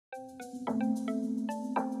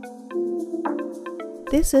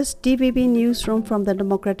This is DVB Newsroom from the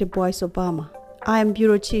Democratic Voice of Burma. I am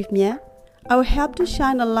Bureau Chief Mya. I will help to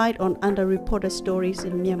shine a light on underreported stories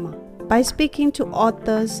in Myanmar. By speaking to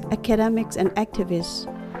authors, academics, and activists,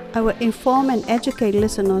 I will inform and educate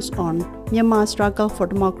listeners on Myanmar's struggle for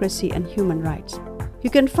democracy and human rights. You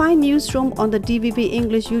can find Newsroom on the DVB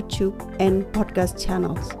English YouTube and podcast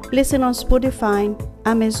channels. Listen on Spotify,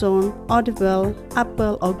 Amazon, Audible,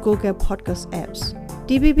 Apple, or Google podcast apps.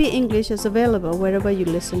 DVB English is available wherever you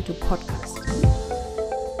listen to podcasts.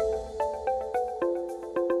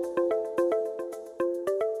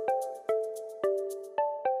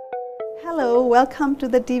 Hello, welcome to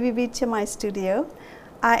the DVB Chemai studio.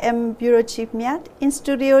 I am Bureau Chief Myat. In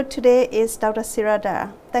studio today is Dr.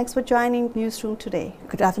 Sirada. Thanks for joining Newsroom today.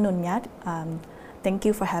 Good afternoon, Myat. Thank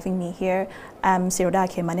you for having me here. I'm Sirada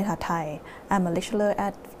Kemanitha Thai. I'm a lecturer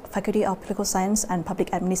at Faculty of Political Science and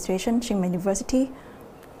Public Administration, Chiang Mai University.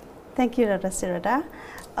 Thank you, Dr. Sirada.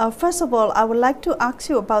 First of all, I would like to ask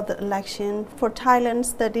you about the election for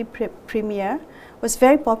Thailand's 30th premier. It was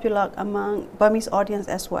very popular among Burmese audience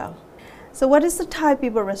as well. So what is the Thai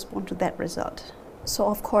people response to that result? So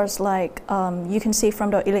of course, you can see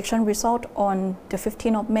from the election result on the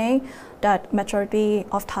 15th of May that majority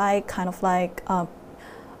of Thai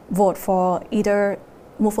vote for either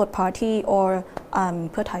Move Forward Party or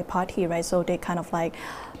Pheu Thai Party, right? So they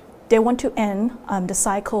they want to end the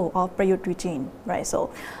cycle of Prayut regime, right?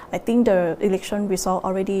 So I think the election result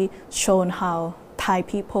already shown how Thai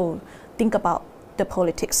people think about the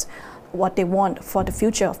politics, what they want for the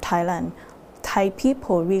future of Thailand. Thai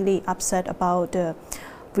people really upset about the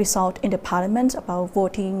result in the parliament about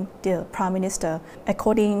voting the prime minister.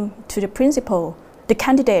 According to the principle, the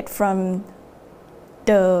candidate from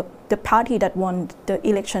the party that won the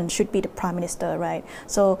election should be the prime minister, right?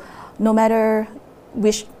 So no matter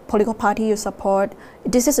which political party you support,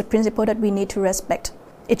 this is a principle that we need to respect.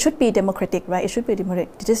 It should be democratic, right? It should be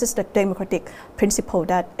democratic. This is the democratic principle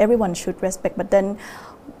that everyone should respect. But then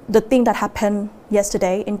the thing that happened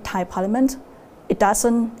yesterday in Thai parliament, it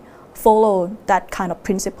doesn't follow that kind of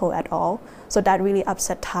principle at all. So that really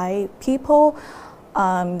upset Thai people.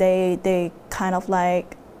 They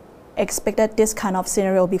expected this kind of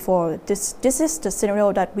scenario before. This is the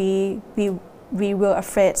scenario that we were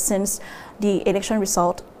afraid since the election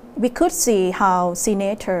result. We could see how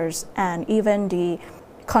senators and even the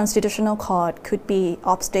Constitutional Court could be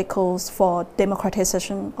obstacles for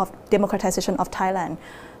democratization of Thailand.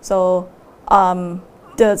 So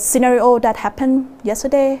the scenario that happened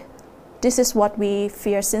yesterday, this is what we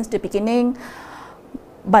fear since the beginning.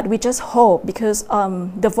 But we just hope, because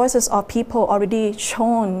the voices of people already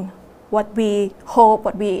shown what we hope,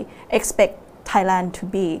 what we expect Thailand to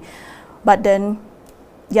be. But then,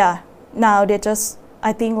 now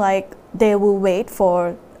I think they will wait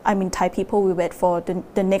for, Thai people will wait for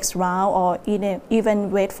the next round, or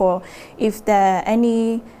even wait for if there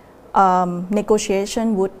any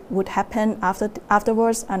negotiation would happen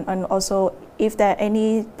afterwards, and also if there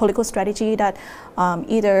any political strategy that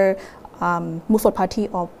either Move Forward Party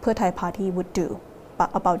or Pheu Thai Party would do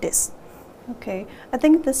about this. Okay, I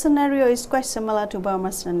think the scenario is quite similar to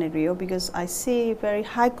Burma's scenario, because I see very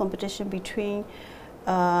high competition between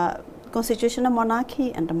constitutional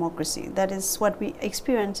monarchy and democracy. That is what we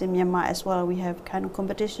experience in Myanmar as well. We have kind of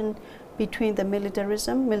competition between the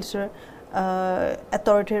militarism,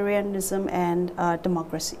 authoritarianism, and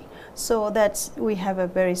democracy. So we have a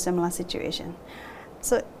very similar situation.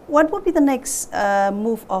 So what would be the next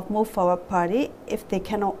move of Move Forward Party if they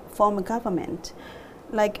cannot form a government?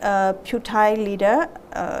 Like Pheu Thai leader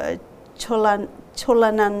Cholanan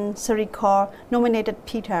Sarikor nominated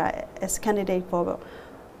Peter as candidate for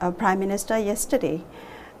Prime Minister yesterday.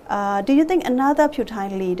 Do you think another Pheu Thai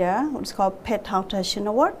leader, who's called Phetauta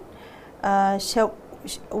Shinawat,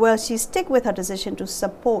 will she stick with her decision to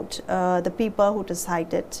support the people who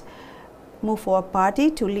decided Move Forward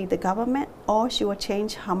Party to lead the government, or she will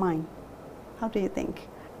change her mind? How do you think?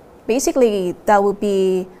 Basically, there will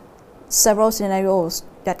be several scenarios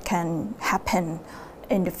that can happen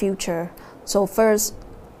in the future. So first,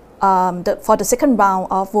 for the second round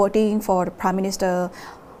of voting for the Prime Minister,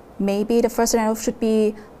 maybe the first scenario should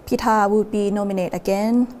be Peter would be nominated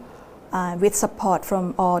again with support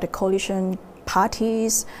from all the coalition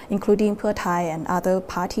parties, including Pheu Thai and other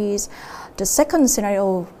parties. The second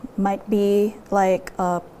scenario might be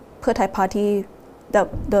Pheu Thai Party,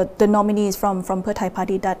 the nominees from Pheu Thai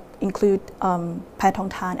Party that include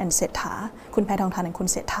Paetongtarn and Sethar, Kun Paetongtarn and Kun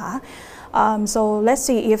Sethar. So let's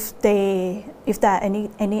see if there are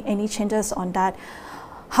any changes on that.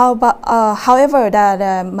 However,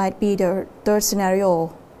 that might be the third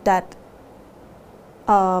scenario that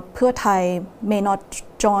Pheu Thai may not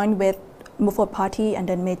join with Move Forward Party and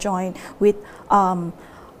then may join with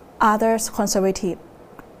other conservative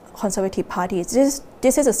parties.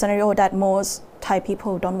 This is a scenario that most Thai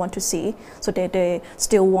people don't want to see. So they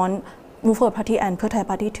still want Move Forward Party and Pheu Thai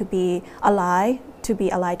Party to be allied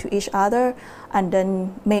to each other, and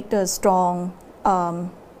then make the strong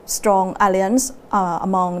alliance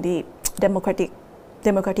among the democratic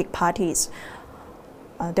parties.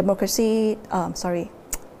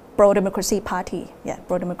 Pro-democracy party. Yeah,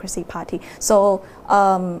 pro-democracy party. So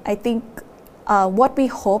I think what we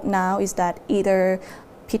hope now is that either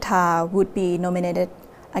Pitha would be nominated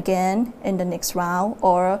again in the next round,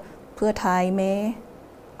 or Pheu Thai may,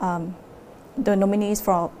 the nominees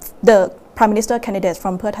from the Prime Minister candidates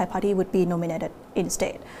from Pheu Thai Party would be nominated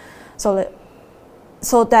instead. So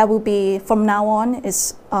that will be, from now on,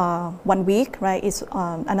 is 1 week, right? It's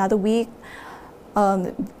another week.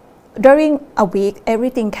 During a week,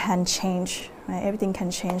 everything can change, right? Everything can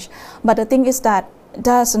change. But the thing is that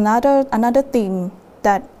there's another thing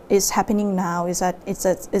that is happening now, is that it's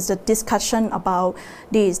a discussion about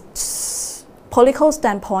the political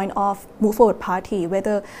standpoint of Move Forward Party,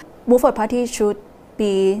 whether Move Forward Party should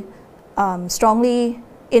be strongly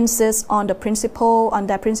insist on their principle, on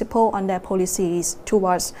their policies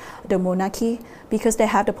towards the monarchy, because they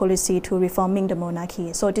have the policy to reforming the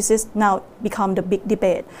monarchy. So this is now become the big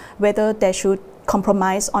debate, whether they should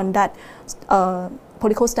compromise on that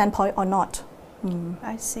political standpoint or not.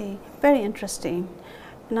 I see. Very interesting.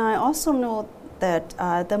 Now I also know that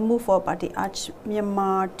the Move Forward Party urged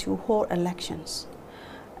Myanmar to hold elections.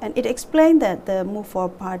 And it explained that the Move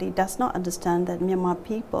Forward Party does not understand that Myanmar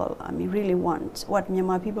people, really want what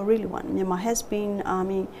Myanmar people really want. Myanmar has been,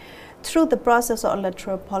 through the process of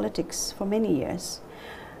electoral politics for many years,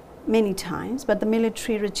 many times, but the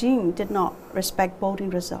military regime did not respect voting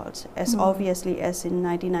results as obviously as in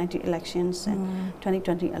 1990 elections and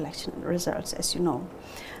 2020 election results, as you know.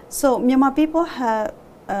 So Myanmar people have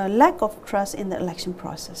a lack of trust in the election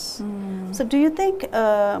process. So do you think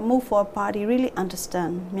Move Forward Party really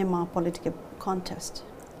understand Myanmar political contest?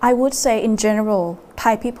 I would say in general,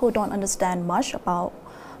 Thai people don't understand much about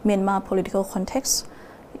Myanmar political context.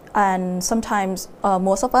 And sometimes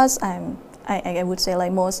most of us, I would say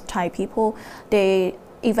like most Thai people,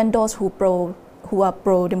 even those who are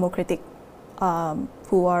pro-democratic,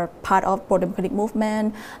 who are part of pro-democratic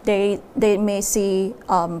movement, they may see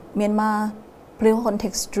Myanmar political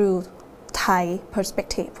context through Thai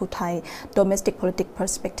perspective, through Thai domestic political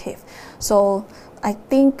perspective. So I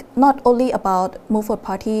think not only about Move Forward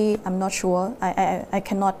Party, I'm not sure, I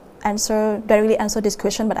cannot directly answer this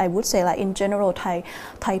question, but I would say like in general Thai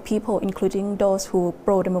people, including those who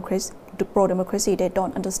pro-democracy, they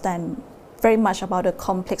don't understand very much about the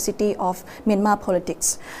complexity of Myanmar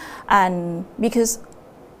politics. And because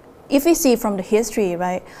if we see from the history,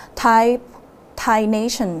 right, Thai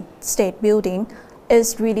nation state building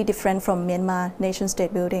is really different from Myanmar nation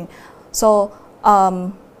state building. So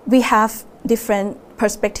we have different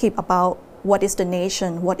perspective about what is the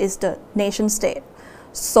nation, what is the nation state.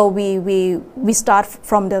 So we start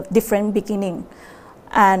from the different beginning,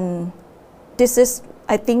 and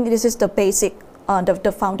I think this is the basic,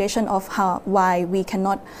 the foundation of why we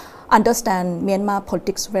cannot understand Myanmar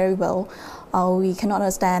politics very well. We cannot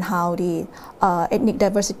understand how the ethnic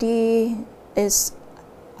diversity is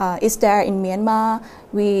there in Myanmar.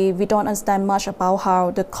 We don't understand much about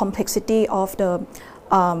how the complexity of the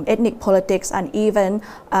ethnic politics, and even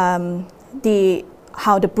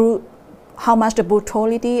how much the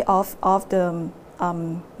brutality of the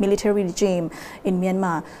military regime in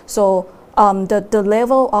Myanmar. So the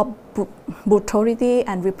level of brutality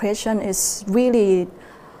and repression is really,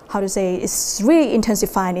 it's really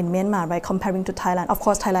intensified in Myanmar, right, comparing to Thailand. Of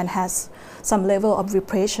course, Thailand has some level of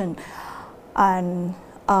repression, and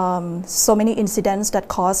so many incidents that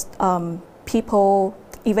caused people,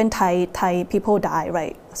 even Thai people die,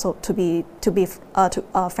 right? So to be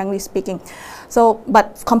frankly speaking,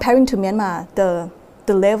 but comparing to Myanmar, the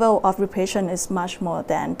level of repression is much more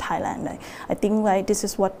than Thailand. Right? I think this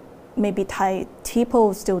is what maybe Thai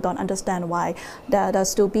people still don't understand, why there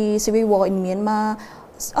still be civil war in Myanmar,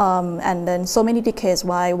 and then so many decades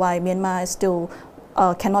why Myanmar still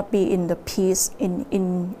cannot be in the peace,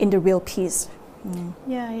 in the real peace.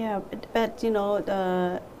 Yeah, but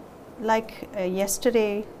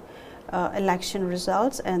yesterday election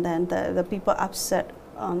results, and then the people upset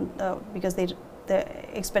because the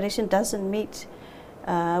expectation doesn't meet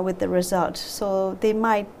with the result. So they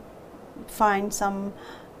might find some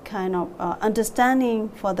kind of understanding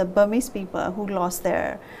for the Burmese people who lost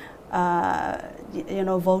their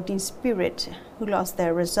voting spirit, who lost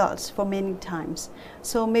their results for many times.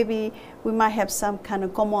 So maybe we might have some kind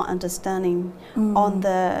of common understanding on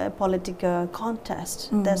the political contest.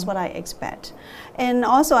 That's what I expect. And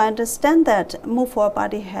also I understand that Move Forward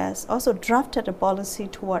Party has also drafted a policy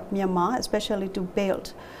toward Myanmar, especially to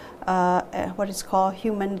build what is called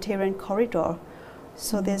humanitarian corridor.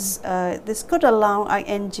 So this could allow our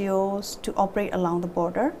NGOs to operate along the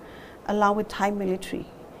border, along with Thai military,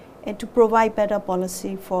 and to provide better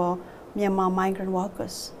policy for Myanmar migrant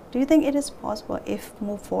workers. Do you think it is possible if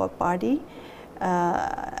Move Forward Party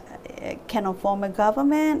cannot form a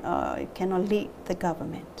government or cannot lead the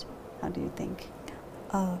government? How do you think?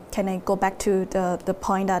 Can I go back to the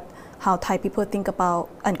point that how Thai people think about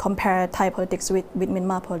and compare Thai politics with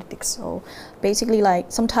Myanmar politics? So basically,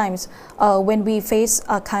 like sometimes when we face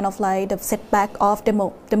a kind of like the setback of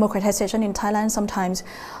democratization in Thailand, sometimes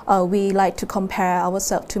we like to compare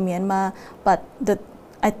ourselves to Myanmar. But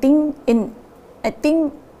I think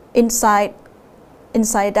inside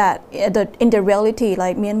that, in the reality,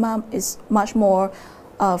 like Myanmar is much more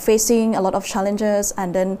facing a lot of challenges,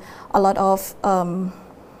 and then a lot of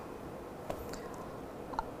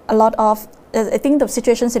I think the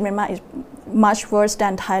situations in Myanmar is much worse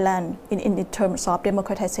than Thailand in terms of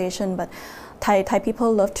democratization. But Thai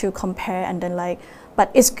people love to compare, and then like, but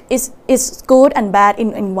it's good and bad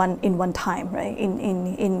in one time, right?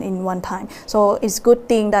 In one time. So it's good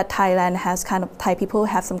thing that Thailand has Thai people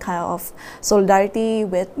have some kind of solidarity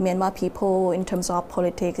with Myanmar people in terms of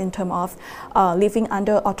politics, in terms of living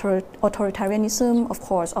under authoritarianism, of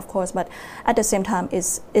course. But at the same time,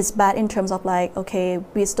 it's bad in terms of like, okay,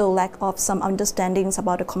 we still lack of some understandings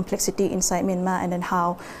about the complexity inside Myanmar, and then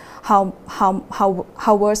how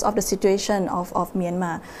worse of the situation of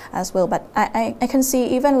Myanmar as well. But I can see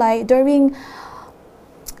even like during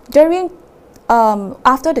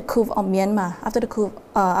after the coup of Myanmar, after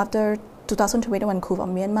 2021 coup of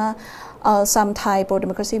Myanmar, some Thai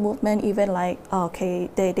pro-democracy movement even like, okay,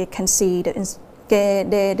 they can see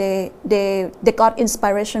they got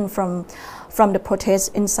inspiration from the protests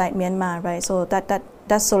inside Myanmar, right? So that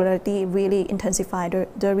solidarity really intensified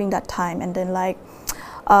during that time. And then like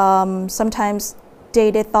sometimes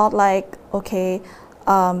they thought like, okay,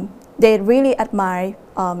 they really admire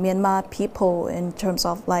Myanmar people in terms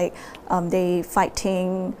of like they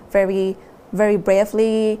fighting very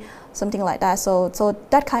bravely, something like that. So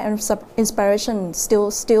that kind of inspiration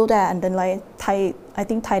still there. And then like I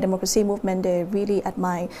think Thai democracy movement, they really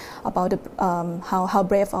admire about the how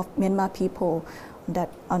brave of Myanmar people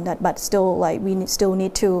on that. But still like we still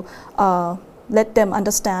need to let them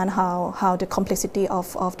understand how the complexity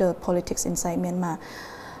of the politics inside Myanmar.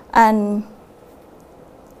 And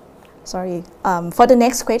sorry, for the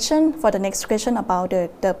next question about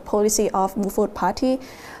the policy of Move Forward Party,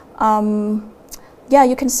 yeah,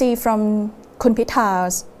 you can see from Kun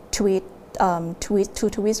Pitha's two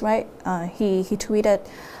tweets, right? He tweeted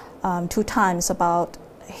 2 times about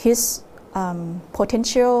his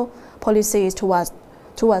potential policies towards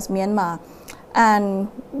Myanmar. And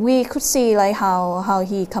we could see like how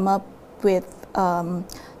he come up with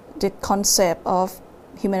the concept of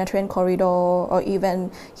humanitarian corridor, or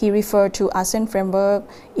even he referred to ASEAN framework,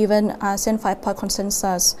 even ASEAN 5-point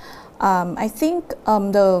consensus. I think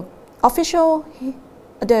the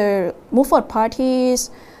Move Forward Party's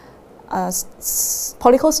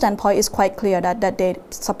political standpoint is quite clear that they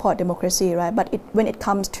support democracy, right? But when it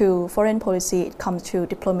comes to foreign policy, it comes to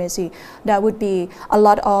diplomacy, there would be a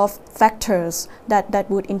lot of factors that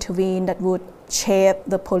would intervene, that would shape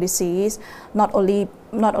the policies, not only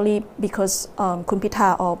because Kun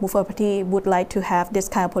Pitha or Move Forward Party would like to have this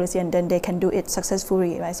kind of policy and then they can do it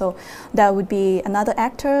successfully, right? So there would be another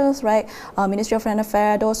actors, right? Ministry of Foreign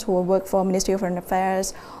Affairs, those who work for Ministry of Foreign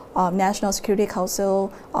Affairs, National Security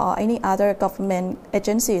Council, or any other government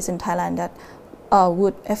agencies in Thailand that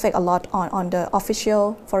would affect a lot on the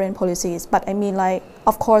official foreign policies. But I mean, like,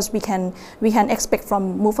 of course, we can expect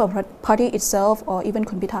from Move Forward Party itself, or even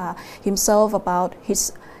Kun Pitha himself, about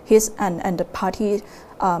his and the party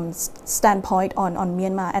standpoint on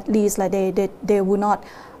Myanmar. At least, like they would not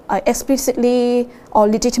explicitly or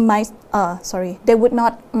legitimize. They would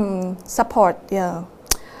not support the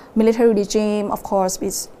military regime. Of course,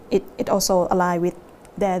 it also align with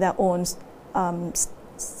their own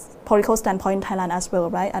political standpoint in Thailand as well,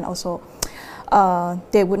 right? And also,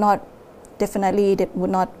 they would not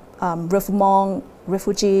refoulement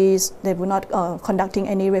refugees. They would not conducting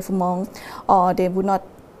any refoulement, or they would not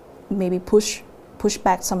maybe push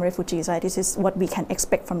back some refugees, right? This is what we can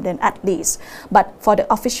expect from them, at least. But for the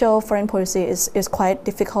official foreign policy, is quite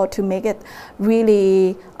difficult to make it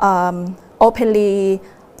really openly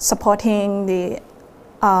supporting the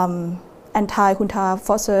anti-junta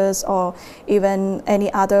forces or even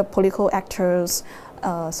any other political actors.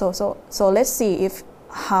 So let's see if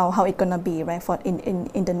how it's gonna be, right, for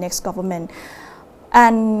in the next government.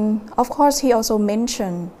 And of course, he also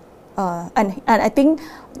mentioned, and I think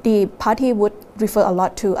the party would refer a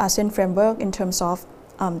lot to ASEAN framework in terms of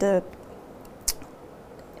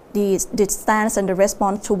the stance and the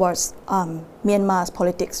response towards Myanmar's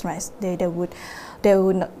politics, right? They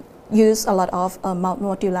would use a lot of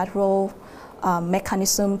multilateral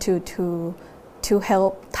mechanism to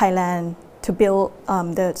help Thailand to build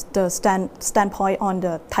the standpoint on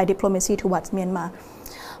the Thai diplomacy towards Myanmar.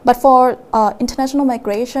 But for international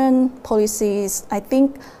migration policies, I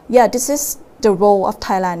think, yeah, this is the role of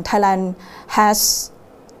Thailand. Thailand has,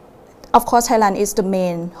 of course, Thailand is the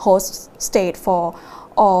main host state for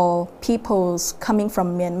all peoples coming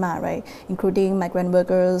from Myanmar, right, including migrant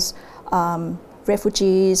workers,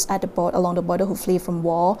 refugees at the border, along the border who flee from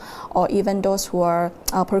war, or even those who are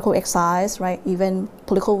political exiles, right, even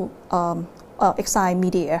political exile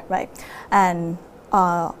media, right, and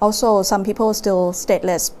also some people still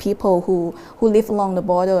stateless people who live along the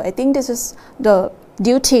border. I think this is the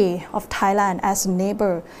duty of Thailand as a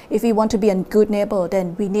neighbor. If we want to be a good neighbor,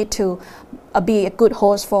 then we need to be a good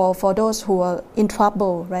host for those who are in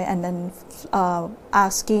trouble, right? And then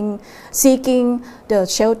seeking the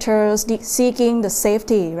shelters, seeking the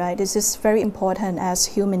safety, right? This is very important as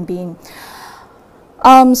human being.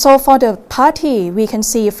 So for the party, we can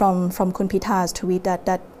see from Kun Pitha's tweet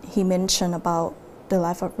that he mentioned about the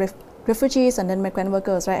life of refugees and then migrant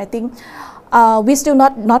workers, right? I think we're still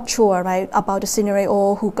not sure, right, about the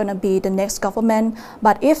scenario who's gonna be the next government.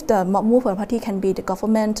 But if the Move Forward Party can be the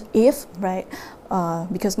government, right,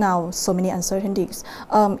 because now so many uncertainties.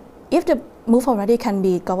 If the Move Forward Party can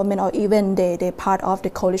be government, or even they're part of the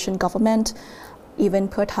coalition government, even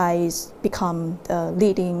Pheu Thai become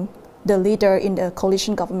the leader in the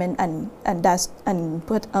coalition government, and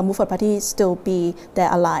Move Forward Party still be their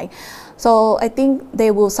ally. So I think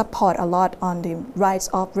they will support a lot on the rights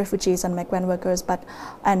of refugees and migrant workers.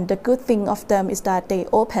 And the good thing of them is that they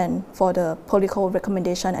open for the political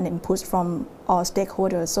recommendation and inputs from all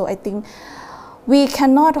stakeholders. So I think we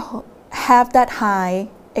cannot have that high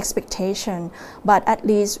expectation, but at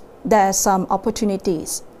least there are some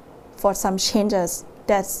opportunities for some changes.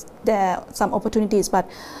 There are some opportunities,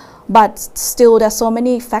 but still there's so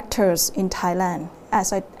many factors in Thailand.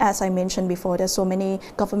 As I mentioned before, there's so many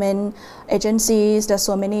government agencies, there's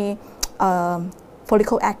so many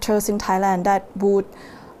political actors in Thailand that would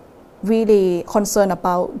really concern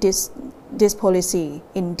about this policy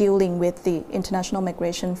in dealing with the international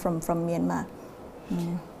migration from Myanmar.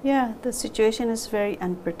 Yeah, the situation is very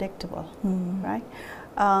unpredictable, right?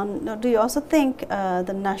 Do you also think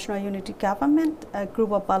the National Unity Government, a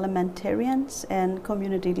group of parliamentarians and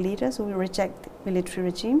community leaders who reject the military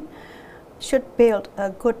regime, should build a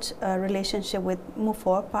good relationship with Move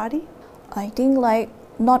Forward Party? I think like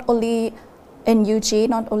not only NUG,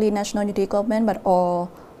 not only National Unity Government, but all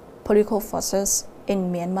political forces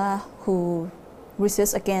in Myanmar who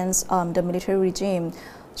resist against the military regime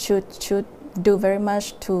should do very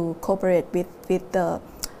much to cooperate with the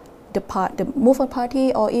Move Forward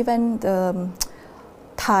Party, or even the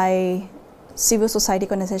Thai civil society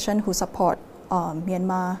organization who support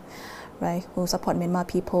Myanmar, right? Who support Myanmar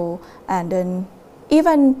people, and then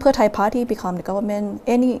even Pheu Thai Party become the government.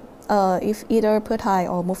 If either Pheu Thai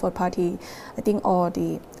or Move Forward Party, I think all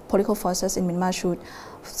the political forces in Myanmar should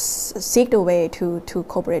seek the way to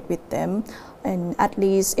cooperate with them, and at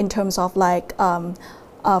least in terms of like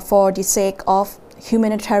for the sake of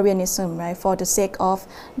humanitarianism, right? For the sake of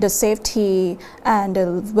the safety and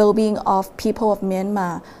the well-being of people of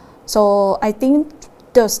Myanmar. So I think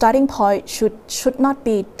the starting point should not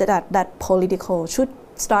be that political. Should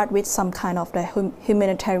start with some kind of the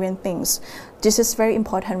humanitarian things. This is very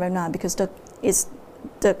important right now because the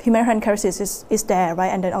humanitarian crisis is there, right?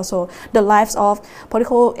 And then also the lives of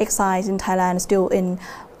political exiles in Thailand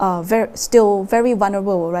still very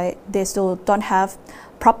vulnerable, right? They still don't have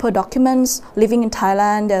proper documents. Living in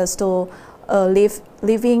Thailand, they're still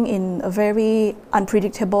living in a very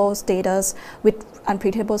unpredictable status, with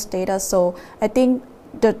unpredictable status. So I think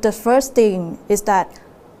the first thing is that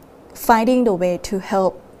finding the way to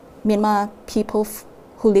help Myanmar people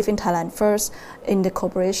who live in Thailand first, in the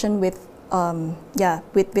cooperation with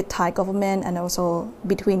Thai government, and also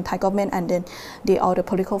between Thai government and then the other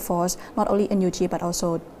political force, not only NUG but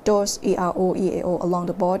also those ERO, EAO along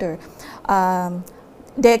the border.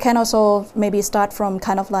 They can also maybe start from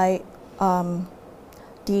kind of like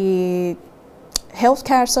the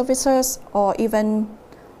healthcare services, or even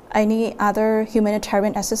any other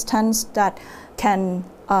humanitarian assistance that can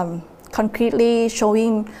concretely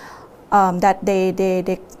showing that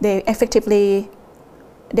they effectively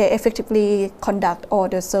conduct all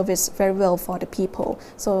the service very well for the people.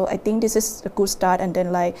 So I think this is a good start, and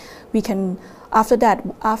then like we can after that,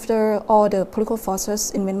 after all the political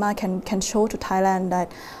forces in Myanmar can show to Thailand that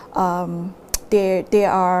they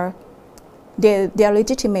are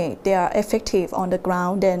legitimate, they are effective on the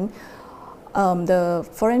ground, then the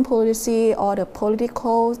foreign policy or the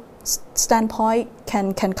political standpoint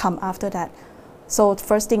can come after that. So the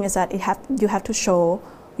first thing is that you have to show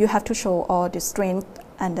all the strength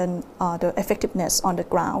and then the effectiveness on the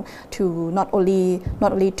ground to not only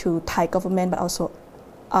to Thai government, but also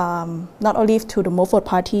not only to the Mofot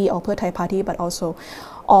Party or Per Thai Party, but also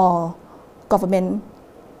all government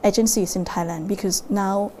agencies in Thailand, because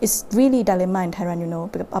now it's really dilemma in Thailand,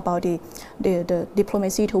 about the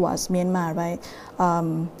diplomacy towards Myanmar, right?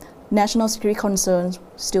 National security concerns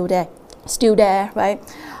still there, right?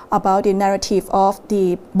 About the narrative of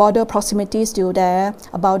the border proximity still there,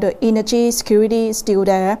 about the energy security still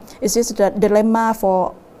there. It's just the dilemma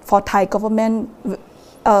for Thai government,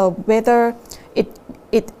 whether it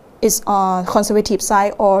is on conservative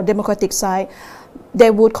side or democratic side. They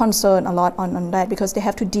would concern a lot on that, because they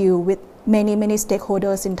have to deal with many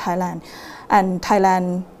stakeholders in Thailand, and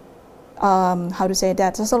Thailand, how to say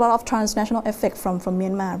that, there's a lot of transnational effect from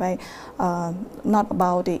Myanmar, right? Not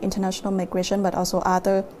about the international migration, but also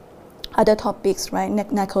other topics, right?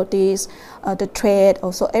 Narcotics, the trade,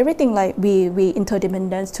 also everything, like we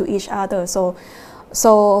interdependent to each other. So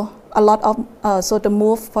a lot of so the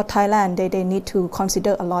move for Thailand, they need to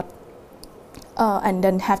consider a lot. And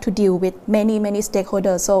then have to deal with many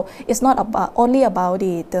stakeholders. So it's not only about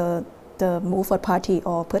the Mofot Party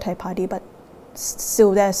or Per Thai Party, but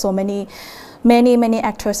still there are so many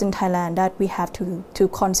actors in Thailand that we have to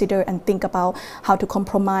consider and think about how to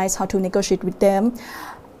compromise, how to negotiate with them,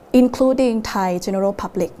 including Thai general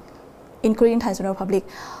public.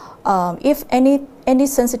 If any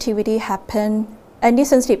sensitivity happen, any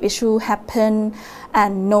sensitive issue happen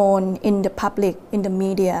and known in the public, in the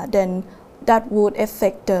media, then that would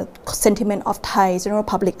affect the sentiment of Thai general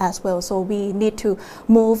public as well. So we need to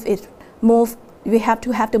we have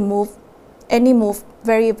to move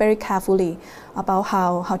very carefully about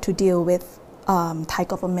how to deal with Thai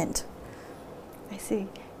government. I see.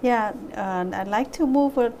 Yeah, I'd like to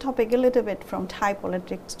move a topic a little bit from Thai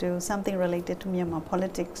politics to something related to Myanmar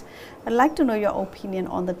politics. I'd like to know your opinion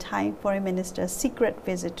on the Thai Foreign Minister's secret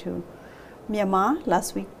visit to Myanmar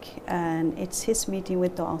last week, and it's his meeting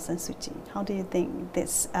with Aung San Suu Kyi. How do you think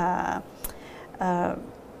this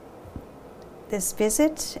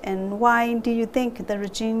visit, and why do you think the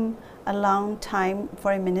regime allowed Thai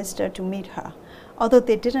Foreign Minister to meet her, although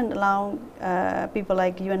they didn't allow people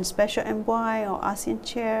like UN Special Envoy or ASEAN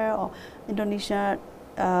Chair or Indonesia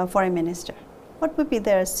Foreign Minister? What would be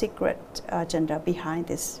their secret agenda behind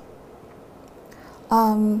this?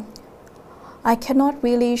 I cannot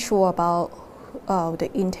really sure about the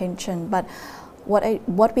intention, but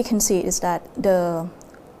what we can see is that the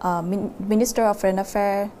Minister of Foreign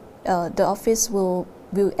Affairs, the office will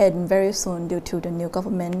end very soon due to the new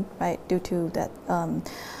government, right? Due to that,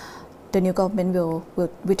 the new government will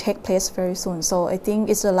take place very soon. So I think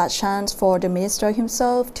it's a large chance for the minister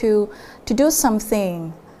himself to do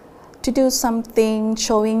something,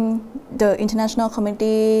 showing the international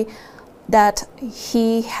community that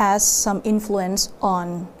he has some influence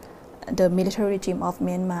on the military regime of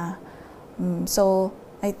Myanmar. So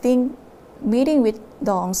I think meeting with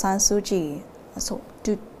Aung San Suu Kyi, so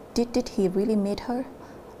did he really meet her?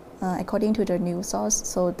 According to the news source,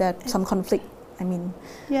 so that some conflict, I mean.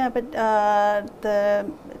 Yeah, but the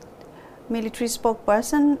military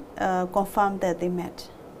spokesperson confirmed that they met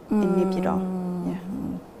in Naypyidaw. Yeah.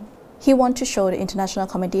 He wants to show the international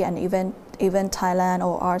community and even Thailand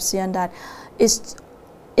or ASEAN that it's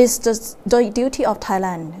the duty of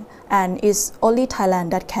Thailand, and it's only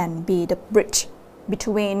Thailand that can be the bridge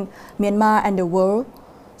between Myanmar and the world.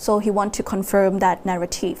 So he wants to confirm that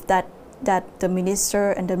narrative that the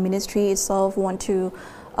minister and the ministry itself want to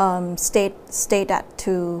state that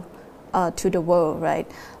to the world, right?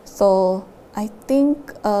 So I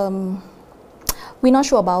think we're not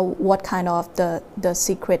sure about what kind of the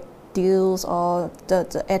secret deals or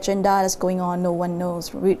the agenda that's going on. No one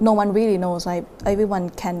knows. No one really knows. Like everyone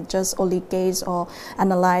can just only gaze or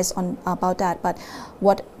analyze about that. But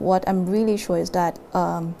what I'm really sure is that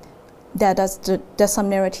there's some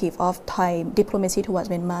narrative of Thai diplomacy towards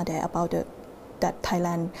Myanmar there about that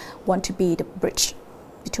Thailand want to be the bridge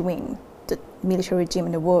between the military regime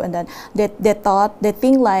in the world, and then they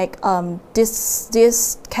think like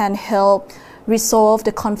this can help resolve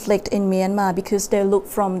the conflict in Myanmar, because they look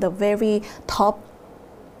from the very top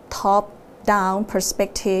down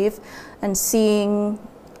perspective and seeing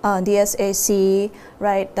the SAC,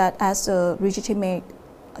 right, that as a legitimate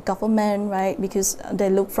government, right, because they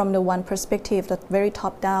look from the one perspective, that very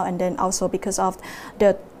top down, and then also because of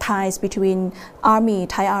the ties between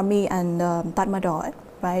Thai army and Tatmadaw,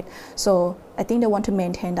 right. So I think they want to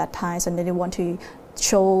maintain that ties, and then they want to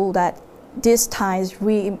show that this tie is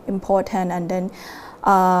really important, and then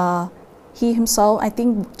he himself, I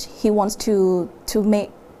think he wants to do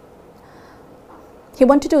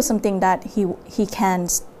something that he can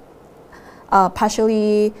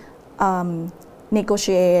partially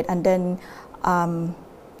negotiate, and then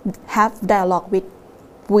have dialogue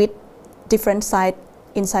with different sides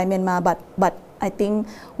inside Myanmar. But I think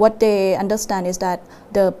what they understand is that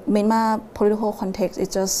the Myanmar political context is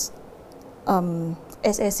just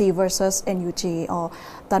SAC versus NUG, or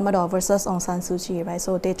Tatmadaw versus Aung San Suu Kyi, right?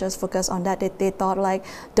 So they just focus on that. They thought like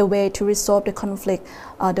the way to resolve the conflict,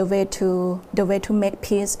 the way to make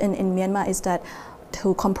peace in Myanmar is that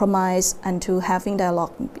to compromise and to having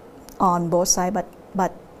dialogue on both sides.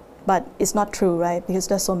 But it's not true, right? Because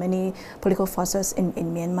there's so many political forces in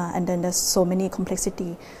Myanmar, and then there's so many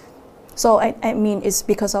complexity. So I mean, it's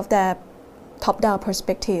because of that top-down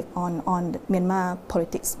perspective on Myanmar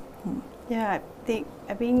politics. Yeah, I think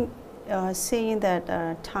I've been seeing that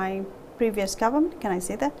Thai previous government, can I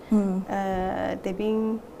say that? They've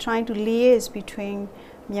been trying to liaise between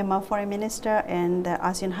Myanmar foreign minister and the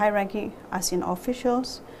ASEAN high-ranking ASEAN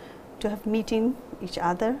officials to have meeting each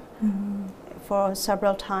other for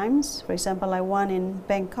several times. For example, like one in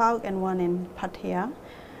Bangkok and one in Pattaya.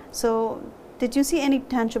 So did you see any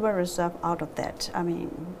tangible result out of that? I mean,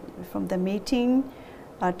 from the meeting,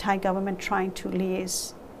 Thai government trying to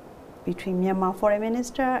liaise between Myanmar foreign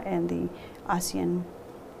minister and the ASEAN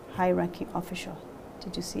high-ranking official.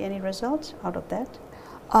 Did you see any results out of that?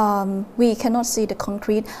 We cannot see the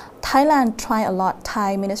concrete. Thailand try a lot.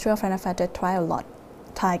 Thai Ministry of Foreign Affairs try a lot.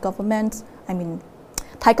 Thai government,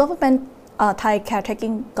 Thai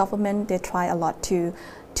caretaking government, they try a lot to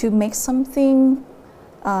make something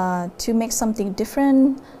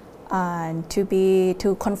different, and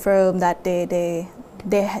to confirm that they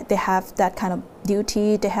have that kind of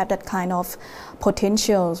duty, they have that kind of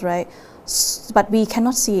potentials, right? But we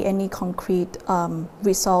cannot see any concrete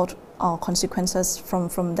result or consequences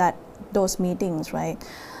from those meetings, right?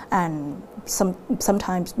 And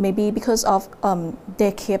sometimes maybe because of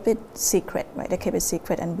they keep it secret, right? They keep it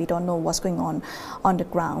secret, and we don't know what's going on the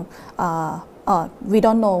ground. We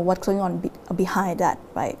don't know what's going on behind that,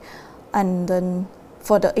 right? And then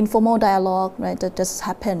for the informal dialogue, right, that just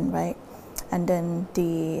happened, right? And then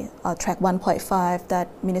the track 1.5 that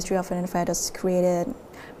Ministry of Foreign Affairs created,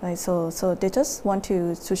 right? So they just want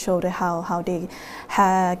to show how they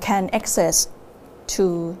can access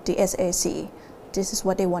to the SAC. This is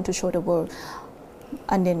what they want to show the world.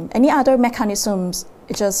 And then any other mechanisms,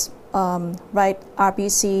 it just right,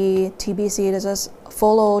 RBC, TBC, they just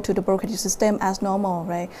follow to the bureaucratic system as normal,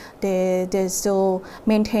 right? They still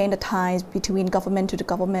maintain the ties between government to the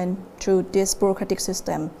government through this bureaucratic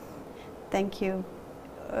system. Thank you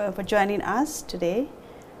for joining us today.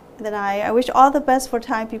 And then I wish all the best for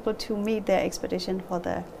Thai people to meet their expectation for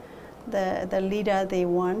the leader they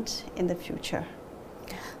want in the future.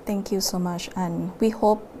 Thank you so much, and we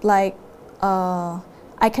hope like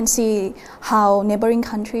I can see how neighboring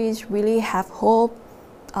countries really have hope.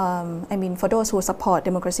 I mean, for those who support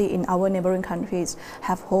democracy in our neighboring countries,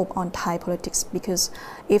 have hope on Thai politics, because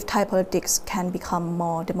if Thai politics can become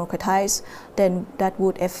more democratized, then that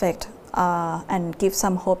would affect and give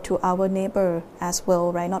some hope to our neighbor as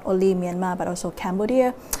well, right? Not only Myanmar, but also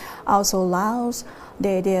Cambodia, also Laos.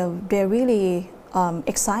 They're really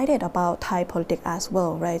excited about Thai politics as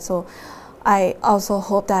well, right? So I also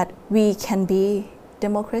hope that we can be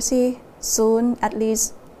democracy soon, at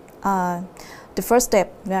least. The first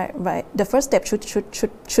step, right? The first step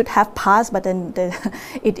should have passed, but then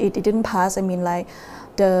it didn't pass. I mean, like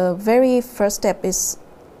the very first step is,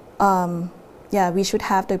 we should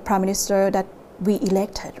have the prime minister that we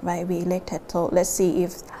elected, right? We elected. So let's see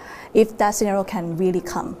if that scenario can really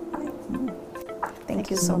come. Thank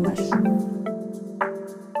you so much.